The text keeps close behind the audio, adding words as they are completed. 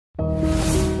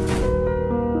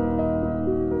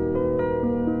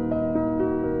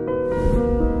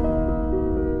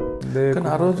కానీ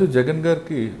ఆ రోజు జగన్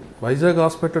గారికి వైజాగ్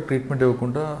హాస్పిటల్ ట్రీట్మెంట్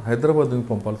ఇవ్వకుండా హైదరాబాద్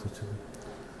పంపాల్సి వచ్చింది.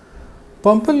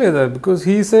 పంపలేదా? Because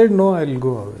he said no, I will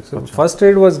go away. So first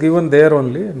aid was given there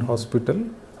only in hospital.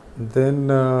 Then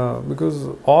because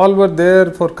all were there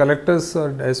for collectors or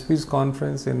SP's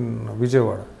conference in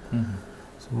Vijayawada.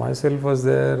 So myself was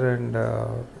there and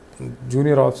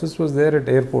junior officers was there at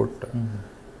airport.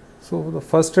 So the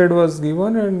first aid was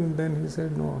given and then he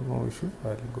said no issue,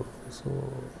 I'll go. So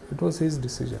it was his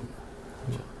decision.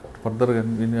 ఫర్దర్గా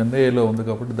ఎన్ఐఏలో ఉంది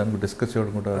కాబట్టి దానికి discuss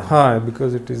చేయడం కూడా.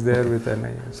 Because it is there with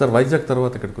NIA. Sir Vizag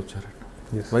తర్వాత ఇక్కడికి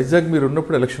వచ్చారండి. వైజాగ్ మీరు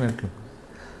ఉన్నప్పుడు ఎలక్షన్ ఎట్లా?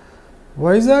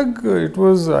 Vizag, it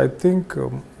was, I think,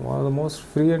 one of the most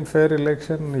free and fair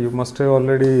election. You must have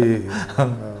already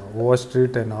watched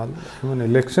it and all. Even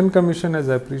election commission has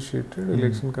appreciated.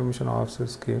 Election commission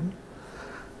officers came.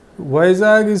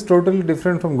 Vizag is totally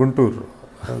different from Guntur.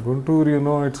 Guntur, you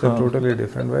know, it's a totally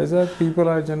different. Vizag people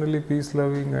are generally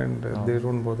peace-loving and they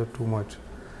don't bother too much.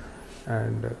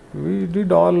 And we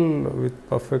did all with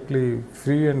perfectly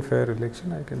free and fair election,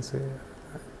 I can say.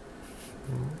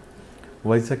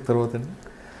 Vizag తర్వాత అండి?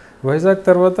 వైజాగ్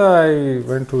తర్వాత I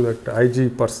went to that IG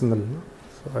personnel.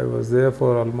 So I was there for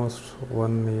almost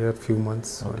 1 year, few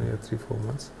months, 1 year, 3-4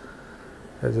 months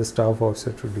as a staff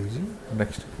officer to DG.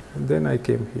 Next Then I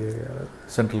came here.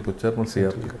 సెంట్రల్కి వచ్చారు, మన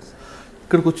CRPF.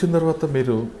 ఇక్కడికి వచ్చిన తర్వాత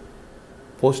మీరు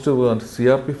post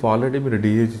CRPF already మీరు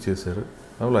DAG చేశారు,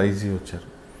 అందులో IG వచ్చారు.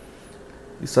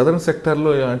 ఈ సదర్న్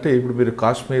సెక్టార్లో అంటే ఇప్పుడు మీరు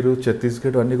కాశ్మీర్,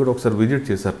 ఛత్తీస్గఢ్ అన్నీ కూడా ఒకసారి విజిట్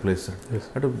చేశారు ప్లేస్.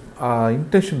 అంటే ఆ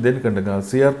ఇంటెన్షన్ దేనికంటే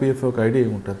సిఆర్పిఎఫ్ ఒక ఐడియా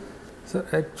ఏముంటుంది? సార్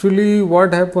యాక్చువల్లీ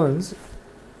వాట్ హ్యాపన్స్,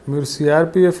 మీరు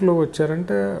సిఆర్పిఎఫ్లో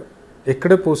వచ్చారంటే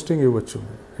ఎక్కడే పోస్టింగ్ ఇవ్వచ్చు.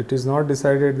 It is not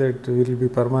decided that will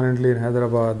be permanently in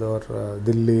Hyderabad are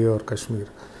Delhi are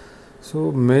Kashmir. So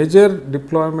major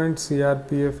deployment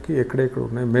సిఆర్పిఎఫ్కి ఎక్కడెక్కడ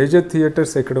ఉన్నాయి, మేజర్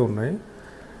థియేటర్స్ ఎక్కడ ఉన్నాయి,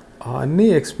 అన్నీ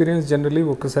ఎక్స్పీరియన్స్ జనరలీ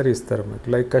ఒక్కసారి ఇస్తారు మీకు.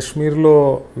 లైక్ కాశ్మీర్లో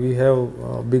we have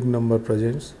big number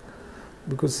presents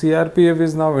because CRPF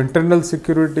is now internal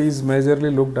security is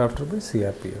majorly looked after by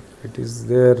CRPF. It is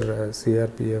there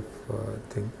CRPF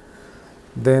thing.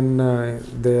 Then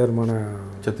there మన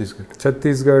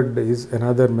Chhattisgarh is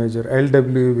another major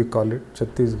LW we call it,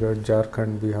 Chhattisgarh,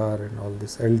 Jharkhand, Bihar and all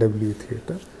this LW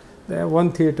theatre.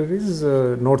 One theatre is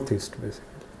northeast basically.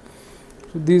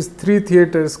 So these 3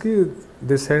 theatres ki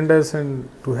they send us and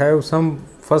to have some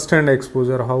first hand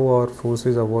exposure how our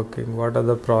forces are working, what are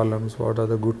the problems, what are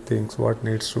the good things, what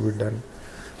needs to be done.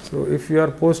 So if you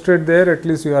are posted there, at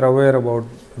least you are aware about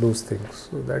those things.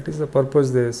 So that is the purpose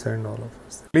they send all of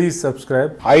us. Please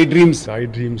subscribe iDreams.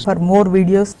 For more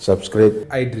videos, Subscribe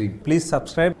iDream. Please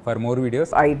subscribe for more videos.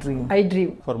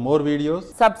 iDream. for more videos.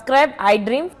 Subscribe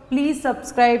iDream. Please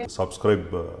subscribe. Subscribe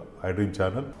iDream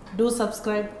channel. Do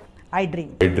subscribe iDream.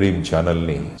 iDream channel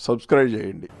ni Subscribe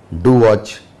చేయండి. Do watch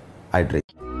iDream.